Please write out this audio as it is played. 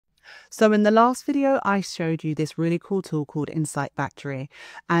So in the last video, I showed you this really cool tool called Insight Factory,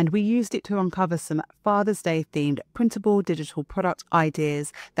 and we used it to uncover some Father's Day themed printable digital product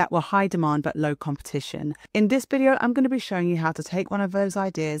ideas that were high demand but low competition. In this video, I'm going to be showing you how to take one of those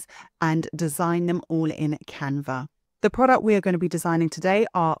ideas and design them all in Canva. The product we are going to be designing today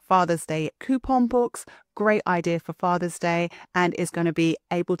are Father's Day coupon books. Great idea for Father's Day, and is going to be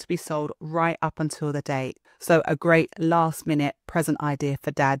able to be sold right up until the date. So a great last minute present idea for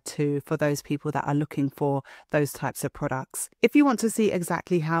dad too, for those people that are looking for those types of products. If you want to see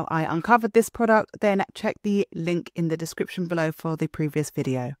exactly how I uncovered this product, then check the link in the description below for the previous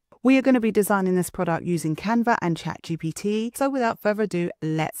video. We are going to be designing this product using Canva and ChatGPT. So without further ado,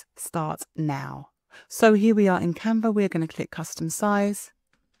 let's start now. So here we are in Canva. We're going to click custom size,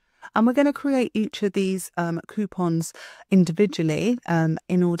 and we're going to create each of these coupons individually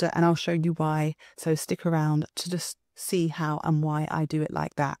in order, and I'll show you why. So stick around to just see how and why I do it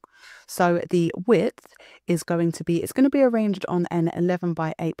like that. So the width is going to be, it's going to be arranged on an 11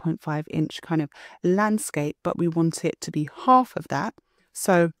 by 8.5 inch kind of landscape, but we want it to be half of that.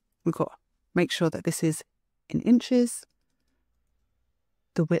 So we've got to make sure that this is in inches.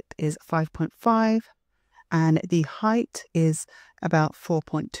 The width is 5.5 and the height is about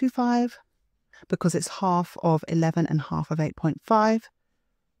 4.25 because it's half of 11 and half of 8.5.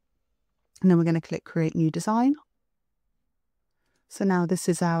 And then we're going to click create new design. So now this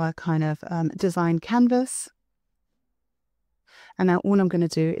is our kind of design canvas. And now all I'm going to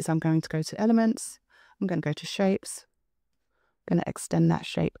do is I'm going to go to elements. I'm going to go to shapes. I'm going to extend that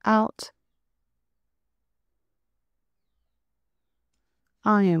shape out.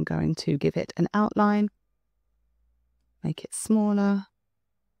 I am going to give it an outline, make it smaller.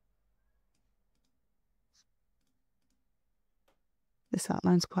 This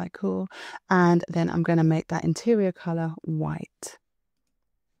outline's quite cool. And then I'm going to make that interior color white.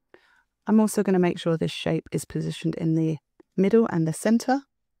 I'm also going to make sure this shape is positioned in the middle and the center.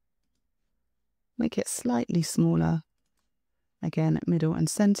 Make it slightly smaller. Again, middle and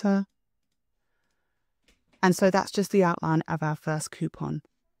center. And so that's just the outline of our first coupon.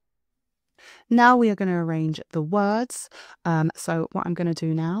 Now we are going to arrange the words. So what I'm going to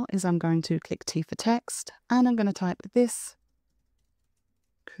do now is I'm going to click T for text, and I'm going to type this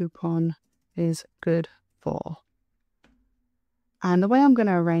coupon is good for. And the way I'm going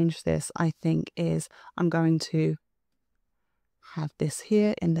to arrange this, I think, is I'm going to have this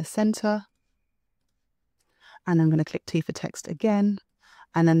here in the center, and I'm going to click T for text again.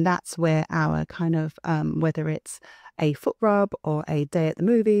 And then that's where our kind of, whether it's a foot rub or a day at the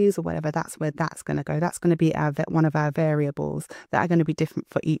movies or whatever, that's where that's going to go. That's going to be our one of our variables that are going to be different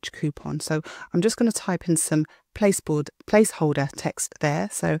for each coupon. So I'm just going to type in some placeholder text there.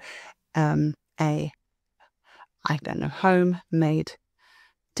 So I don't know, homemade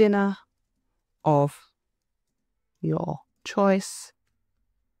dinner of your choice.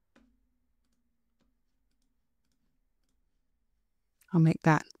 I'll make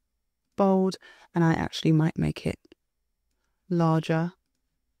that bold, and I actually might make it larger,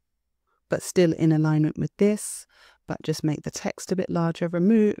 but still in alignment with this, but just make the text a bit larger,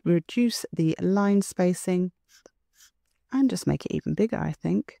 reduce the line spacing, and just make it even bigger, I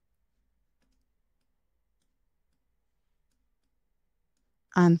think.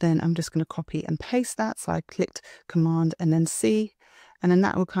 And then I'm just going to copy and paste that. So I clicked Command and then C, and then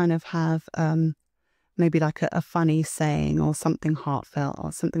that will kind of have maybe like a funny saying or something heartfelt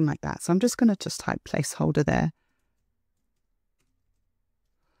or something like that. So I'm just going to just type placeholder there.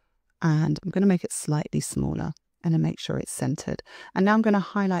 And I'm going to make it slightly smaller and then make sure it's centered. And now I'm going to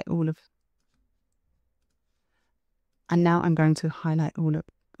highlight all of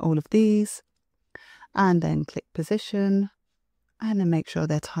these, and then click position. And then make sure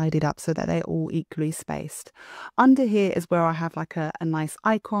they're tidied up so that they're all equally spaced. Under here is where I have like a nice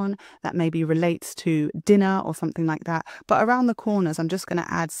icon that maybe relates to dinner or something like that. But around the corners, I'm just going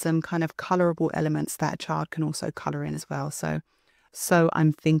to add some kind of colorable elements that a child can also color in as well. So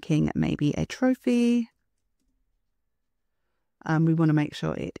I'm thinking maybe a trophy. We want to make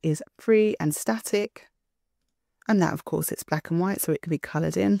sure it is free and static. And that, of course, it's black and white, so it can be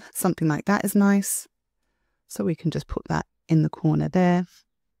colored in. Something like that is nice. So we can just put that in the corner there.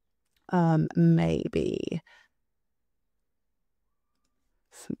 Maybe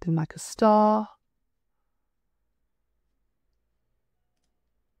something like a star.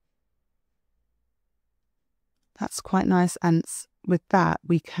 That's quite nice. And with that,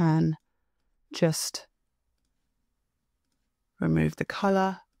 we can just remove the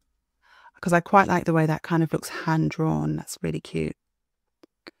color, because I quite like the way that kind of looks hand drawn. That's really cute.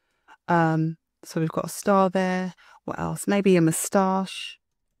 So we've got a star there. What else? Maybe a moustache.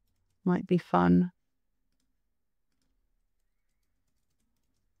 Might be fun.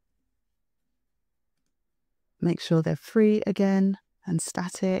 Make sure they're free again and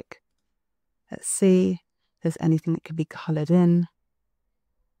static. Let's see if there's anything that can be coloured in.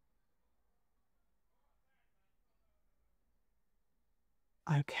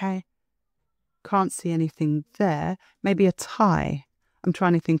 Okay. Can't see anything there. Maybe a tie. I'm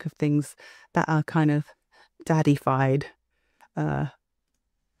trying to think of things that are kind of daddy-fied. That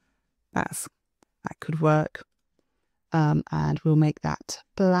could work. And we'll make that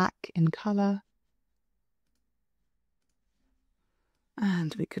black in colour.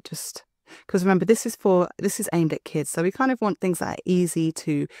 And we could just, because remember, this is aimed at kids, so we kind of want things that are easy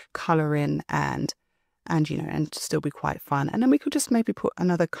to colour in and still be quite fun. And then we could just maybe put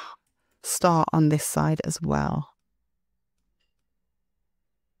another star on this side as well.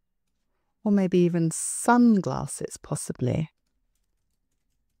 Or maybe even sunglasses, possibly.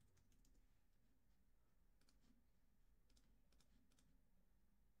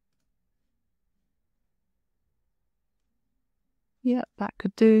 Yep, that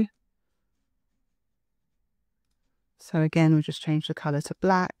could do. So again, we'll just change the colour to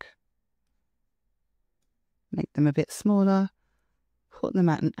black. Make them a bit smaller. Put them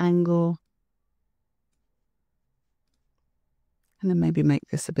at an angle. And then maybe make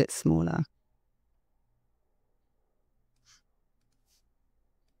this a bit smaller.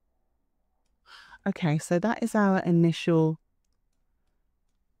 Okay, so that is our initial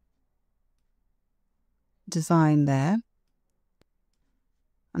design there.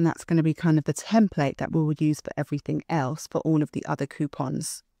 And that's going to be kind of the template that we will use for everything else, for all of the other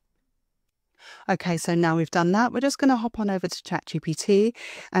coupons. Okay, so now we've done that, we're just going to hop on over to ChatGPT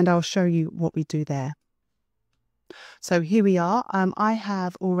and I'll show you what we do there. So here we are. I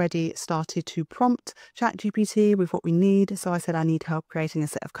have already started to prompt ChatGPT with what we need. So I said I need help creating a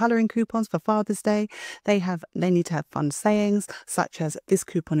set of colouring coupons for Father's Day. They need to have fun sayings such as this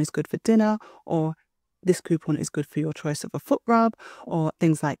coupon is good for dinner, or this coupon is good for your choice of a foot rub, or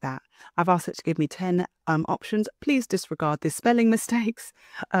things like that. I've asked it to give me 10 options. Please disregard the spelling mistakes.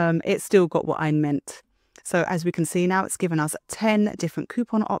 It's still got what I meant. So as we can see now, it's given us 10 different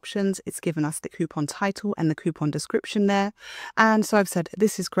coupon options. It's given us the coupon title and the coupon description there. And so I've said,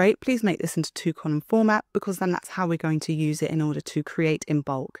 this is great. Please make this into 2-column format, because then that's how we're going to use it in order to create in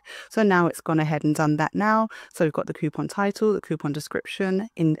bulk. So now it's gone ahead and done that now. So we've got the coupon title, the coupon description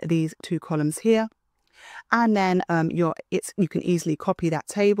in these 2 columns here. And then you can easily copy that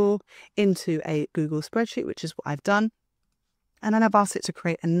table into a Google spreadsheet, which is what I've done. And then I've asked it to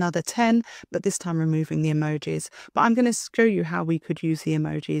create another 10, but this time removing the emojis. But I'm going to show you how we could use the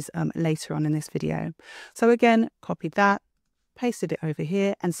emojis later on in this video. So again, copied that, pasted it over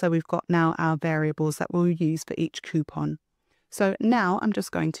here. And so we've got now our variables that we'll use for each coupon. So now I'm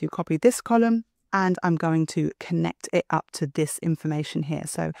just going to copy this column and I'm going to connect it up to this information here.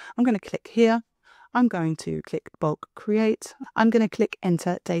 So I'm going to click here. I'm going to click bulk create. I'm going to click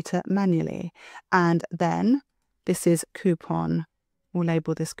enter data manually. And then this is coupon. We'll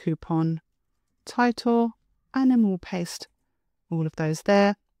label this coupon title, and then we'll paste all of those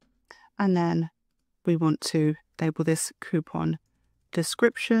there. And then we want to label this coupon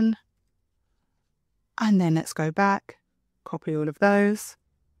description. And then let's go back, copy all of those,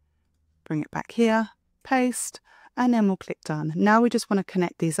 bring it back here, paste, and then we'll click done. Now we just want to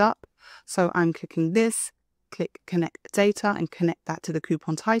connect these up. So I'm clicking this, click connect data and connect that to the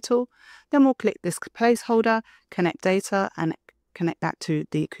coupon title. Then we'll click this placeholder, connect data, and connect that to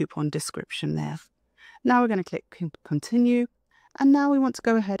the coupon description there. Now we're going to click continue. And now we want to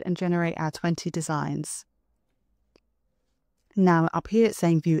go ahead and generate our 20 designs. Now up here it's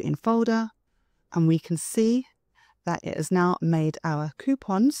saying view in folder, and we can see that it has now made our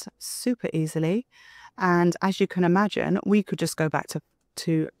coupons super easily. And as you can imagine, we could just go back to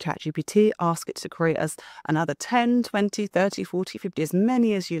ChatGPT, ask it to create us another 10, 20, 30, 40, 50, as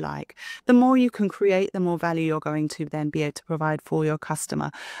many as you like. The more you can create, the more value you're going to then be able to provide for your customer.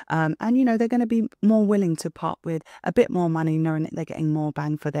 And they're going to be more willing to part with a bit more money, knowing that they're getting more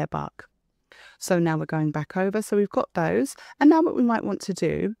bang for their buck. So now we're going back over. So we've got those. And now what we might want to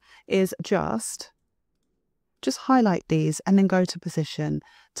do is just highlight these and then go to position,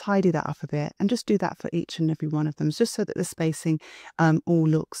 tidy that up a bit, and just do that for each and every one of them, just so that the spacing all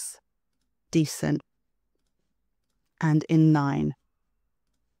looks decent and in line.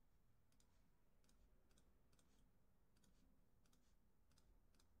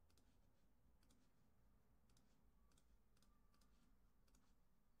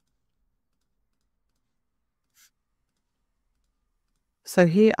 So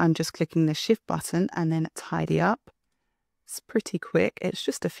here I'm just clicking the shift button and then tidy up. It's pretty quick. It's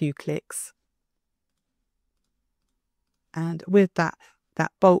just a few clicks. And with that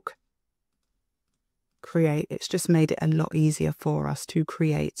bulk create, it's just made it a lot easier for us to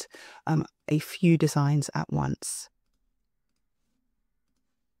create a few designs at once.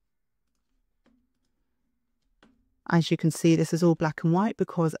 As you can see, this is all black and white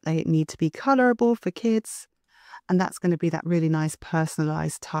because they need to be colorable for kids. And that's going to be that really nice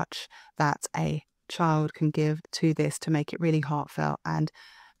personalized touch that a child can give to this to make it really heartfelt and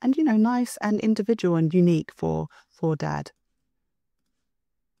you know, nice and individual and unique for Dad.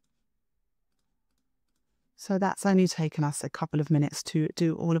 So that's only taken us a couple of minutes to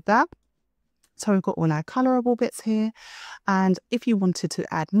do all of that. So we've got all our colorable bits here. And if you wanted to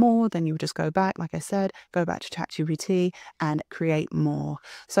add more, then you would just go back, like I said, go back to ChatGPT and create more.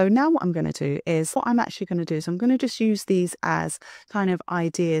 So now what I'm going to do is, I'm going to just use these as kind of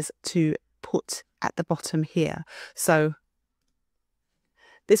ideas to put at the bottom here. So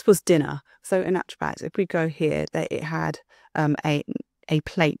this was dinner. So in actual fact, if we go here, it had a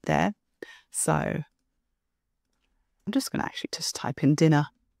plate there. So I'm just going to actually just type in dinner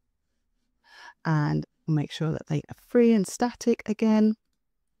and make sure that they are free and static again.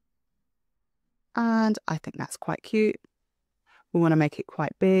 And I think that's quite cute. We want to make it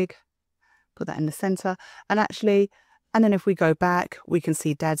quite big. Put that in the center. And then if we go back, we can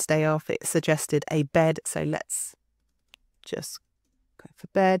see Dad's day off. It suggested a bed. So let's just go for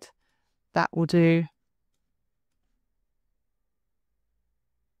bed. That will do.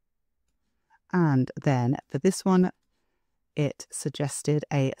 And then for this one, it suggested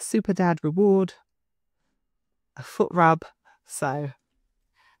a super dad reward, a foot rub. So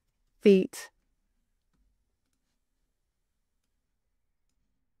feet.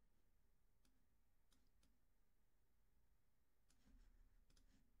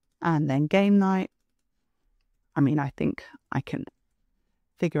 And then game night. I mean, I think I can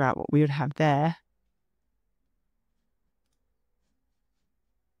figure out what we would have there.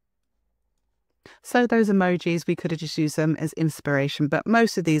 So those emojis, we could have just used them as inspiration, but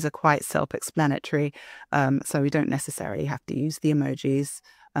most of these are quite self-explanatory. So we don't necessarily have to use the emojis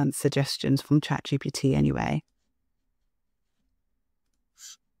suggestions from ChatGPT anyway.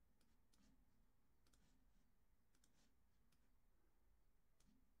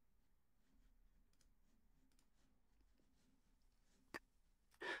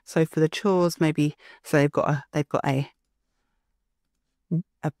 So for the chores, maybe, so they've got a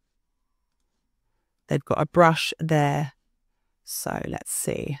brush there. So let's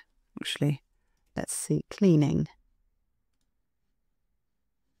see, cleaning.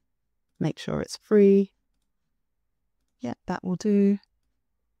 Make sure it's free. Yeah, that will do.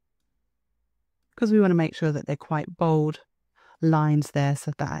 Because we want to make sure that they're quite bold lines there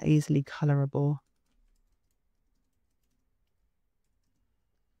so that are easily colorable.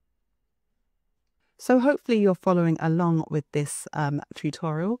 So hopefully you're following along with this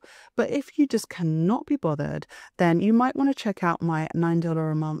tutorial, but if you just cannot be bothered, then you might want to check out my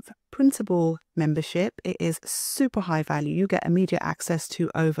 $9 a month printable membership. It is super high value. You get immediate access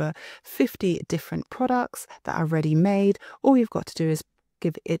to over 50 different products that are ready made. All you've got to do is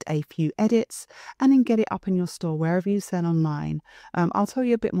give it a few edits and then get it up in your store wherever you sell online. I'll tell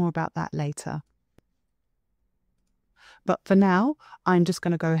you a bit more about that later. But for now, I'm just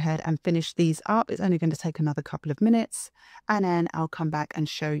going to go ahead and finish these up. It's only going to take another couple of minutes, and then I'll come back and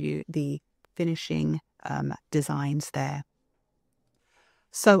show you the finishing designs there.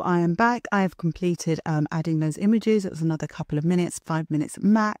 So I am back. I have completed adding those images. It was another couple of minutes, 5 minutes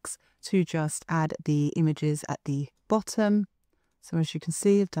max, to just add the images at the bottom. So as you can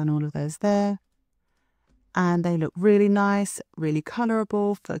see, I've done all of those there. And they look really nice, really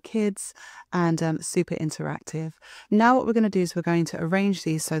colorable for kids, and super interactive. Now what we're going to do is we're going to arrange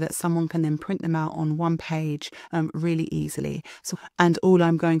these so that someone can then print them out on one page really easily. And all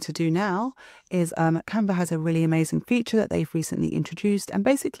I'm going to do now is Canva has a really amazing feature that they've recently introduced, and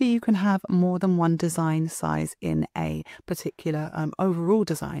basically you can have more than one design size in a particular overall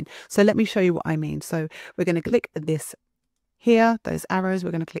design. So let me show you what I mean. So we're going to click this here, those arrows,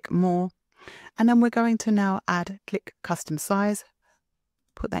 we're going to click more. And then we're going to now click custom size,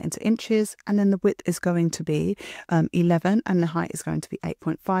 put that into inches, and then the width is going to be 11 and the height is going to be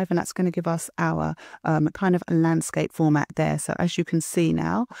 8.5, and that's going to give us our kind of landscape format there. So as you can see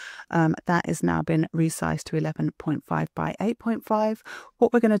now, that has now been resized to 11.5 by 8.5.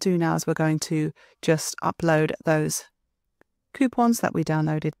 What we're going to do now is we're going to just upload those coupons that we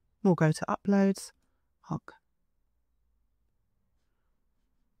downloaded. We'll go to uploads.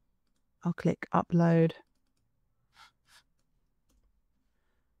 I'll click upload.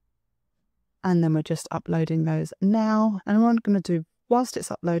 And then we're just uploading those now. And what I'm going to do whilst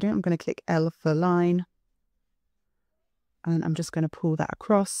it's uploading, I'm going to click L for line. And I'm just going to pull that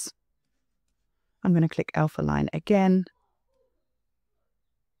across. I'm going to click L for line again.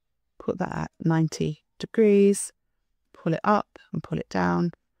 Put that at 90 degrees. Pull it up and pull it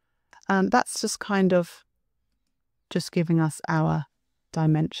down. That's just kind of just giving us our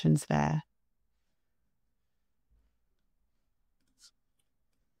dimensions there.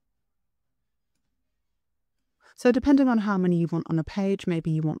 So depending on how many you want on a page, maybe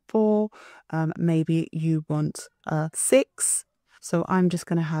you want 4, maybe you want 6. So I'm just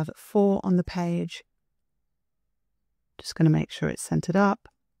going to have 4 on the page. Just going to make sure it's centered up.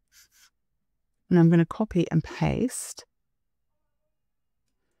 And I'm going to copy and paste.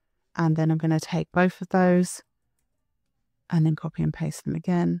 And then I'm going to take both of those and then copy and paste them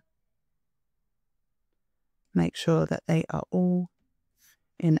again. Make sure that they are all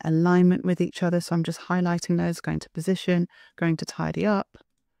in alignment with each other. So I'm just highlighting those, going to position, going to tidy up.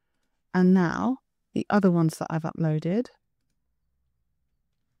 And now the other ones that I've uploaded,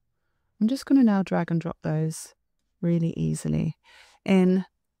 I'm just going to now drag and drop those really easily in.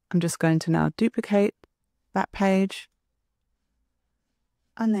 I'm just going to now duplicate that page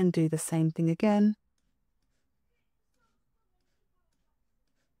and then do the same thing again.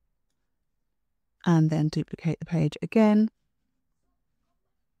 And then duplicate the page again.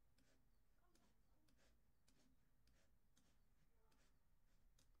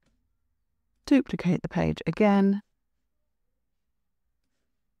 Duplicate the page again.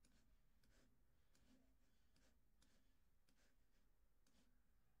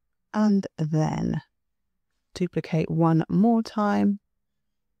 And then duplicate one more time.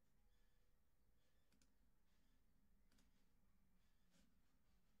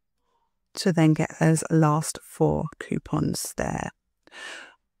 To then get those last 4 coupons there.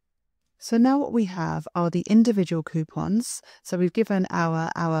 So now what we have are the individual coupons. So we've given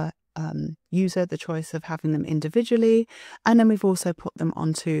our user the choice of having them individually, and then we've also put them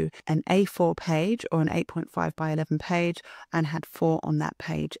onto an A4 page or an 8.5 by 11 page and had 4 on that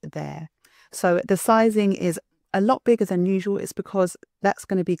page there. So the sizing is a lot bigger than usual. It's because that's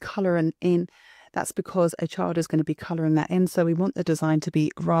going to be colouring in. That's because a child is going to be colouring that in. So we want the design to be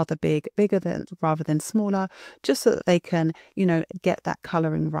rather rather than smaller, just so that they can, get that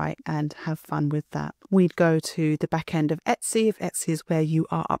colouring right and have fun with that. We'd go to the back end of Etsy, if Etsy is where you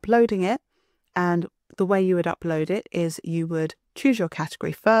are uploading it. And the way you would upload it is you would choose your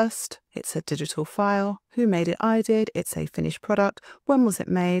category first. It's a digital file. Who made it? I did. It's a finished product. When was it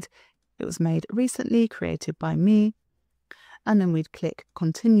made? It was made recently, created by me. And then we'd click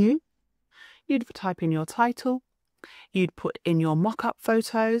continue. You'd type in your title, you'd put in your mock-up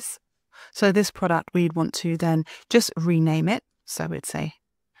photos. So this product, we'd want to then just rename it. So we'd say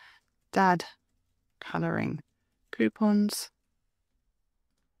Dad Colouring Coupons.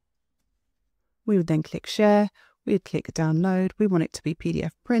 We would then click share, we'd click download. We want it to be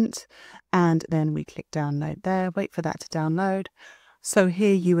PDF print, and then we click download there, wait for that to download. So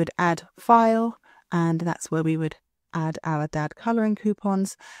here you would add file, and that's where we would add our Dad Colouring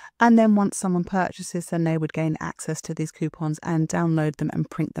coupons. And then once someone purchases, then they would gain access to these coupons and download them and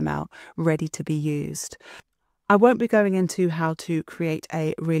print them out ready to be used. I won't be going into how to create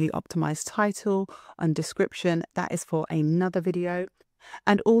a really optimized title and description. That is for another video.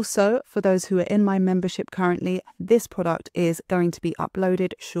 And also, for those who are in my membership currently, this product is going to be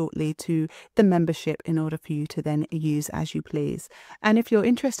uploaded shortly to the membership in order for you to then use as you please. And if you're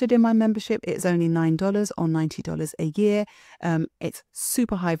interested in my membership, it's only $9 or $90 a year. It's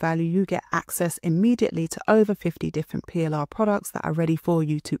super high value. You get access immediately to over 50 different PLR products that are ready for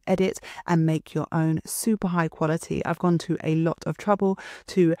you to edit and make your own super high quality. I've gone to a lot of trouble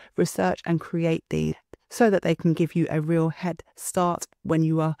to research and create these, so that they can give you a real head start when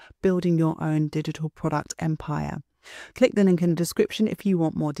you are building your own digital product empire. Click the link in the description if you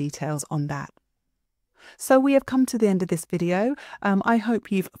want more details on that. So we have come to the end of this video. I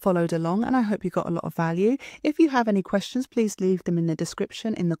hope you've followed along and I hope you got a lot of value. If you have any questions, please leave them in the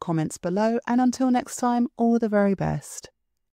description in the comments below. And until next time, all the very best.